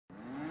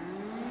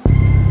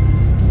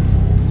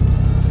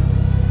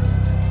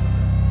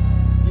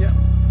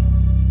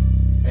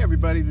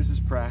everybody, this is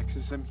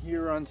Praxis. I'm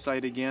here on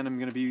site again. I'm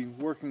going to be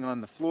working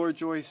on the floor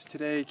joists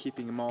today,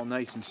 keeping them all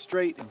nice and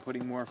straight and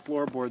putting more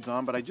floorboards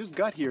on. But I just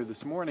got here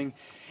this morning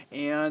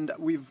and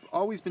we've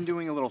always been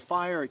doing a little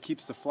fire. It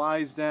keeps the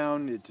flies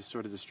down, it just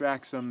sort of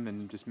distracts them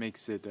and just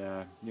makes it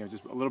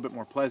just a little bit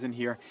more pleasant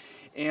here.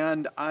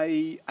 And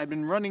I've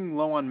been running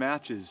low on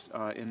matches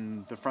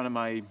in the front of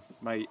my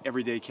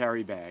everyday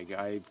carry bag.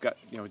 I've got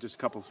just a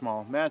couple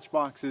small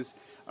matchboxes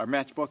or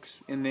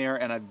matchbooks in there,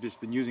 and I've just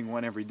been using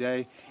one every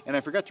day. And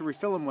I forgot to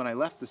refill them when I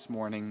left this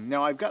morning.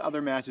 Now I've got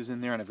other matches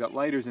in there and I've got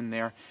lighters in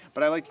there,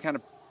 but I like to kind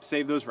of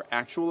save those for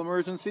actual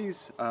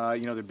emergencies.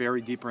 They're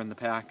buried deeper in the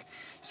pack.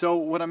 So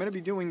what I'm going to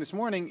be doing this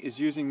morning is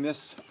using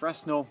this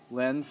Fresnel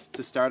lens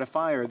to start a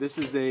fire. This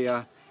is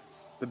the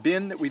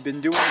bin that we've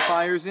been doing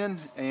fires in,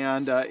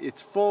 and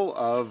it's full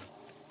of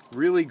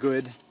really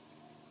good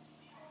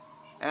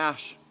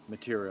ash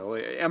material,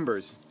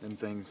 embers and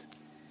things.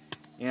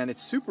 And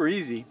it's super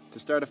easy to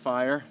start a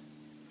fire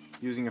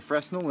using a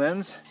Fresnel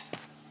lens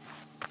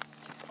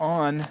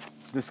on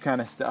this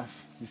kind of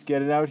stuff. Just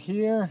get it out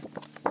here,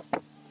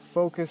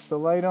 focus the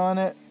light on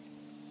it.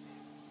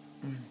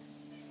 You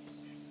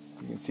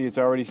can see it's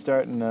already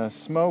starting to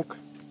smoke.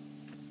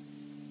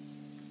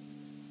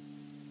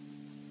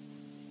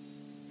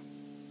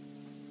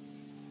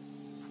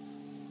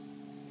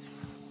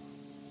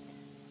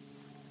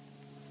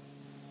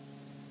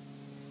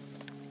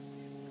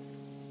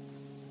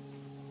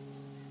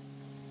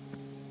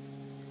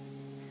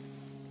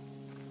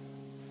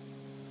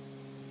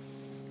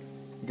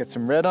 Get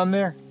some red on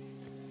there.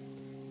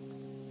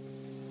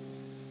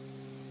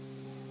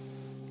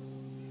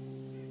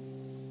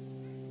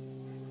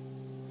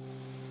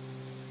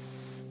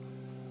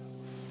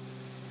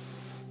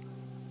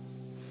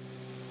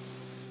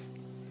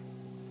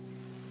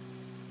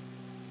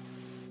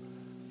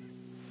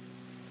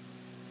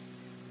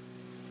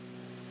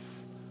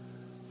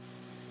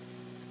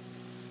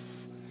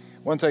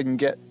 Once I can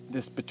get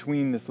this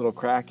between this little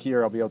crack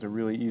here, I'll be able to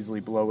really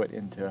easily blow it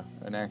into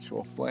an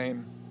actual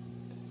flame.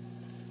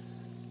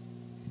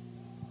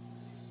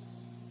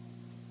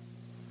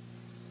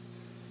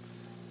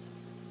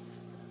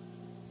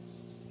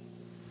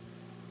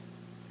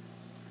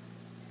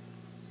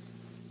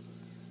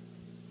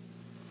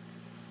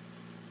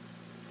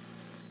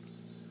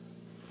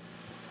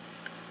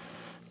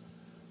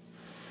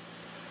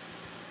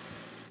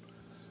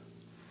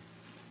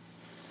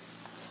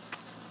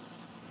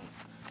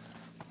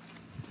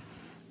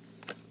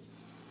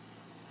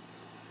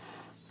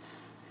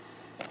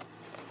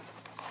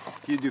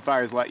 If you do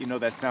fires a lot, you know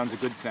that sound's a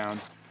good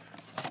sound.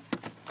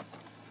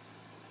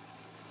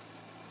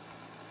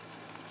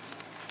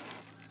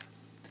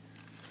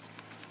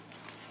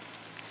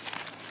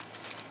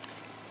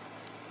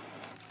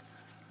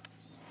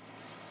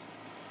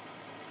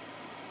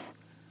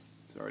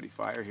 There's already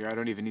fire here. I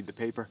don't even need the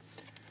paper.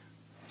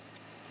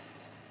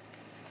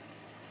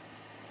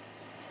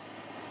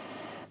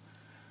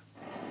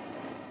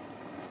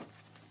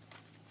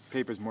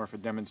 Paper's more for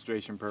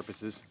demonstration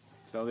purposes.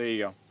 So there you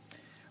go.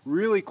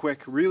 Really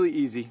quick, really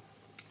easy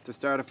to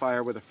start a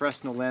fire with a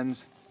Fresnel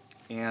lens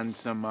and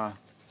some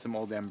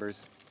old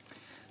embers.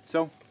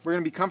 So we're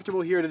going to be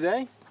comfortable here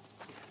today,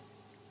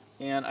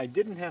 and I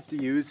didn't have to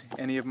use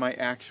any of my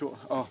actual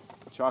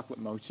chocolate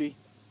mochi.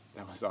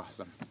 That was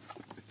awesome.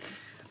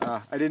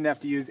 I didn't have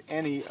to use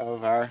any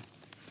of our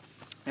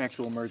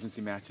actual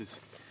emergency matches.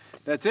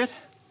 That's it.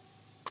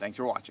 Thanks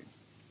for watching.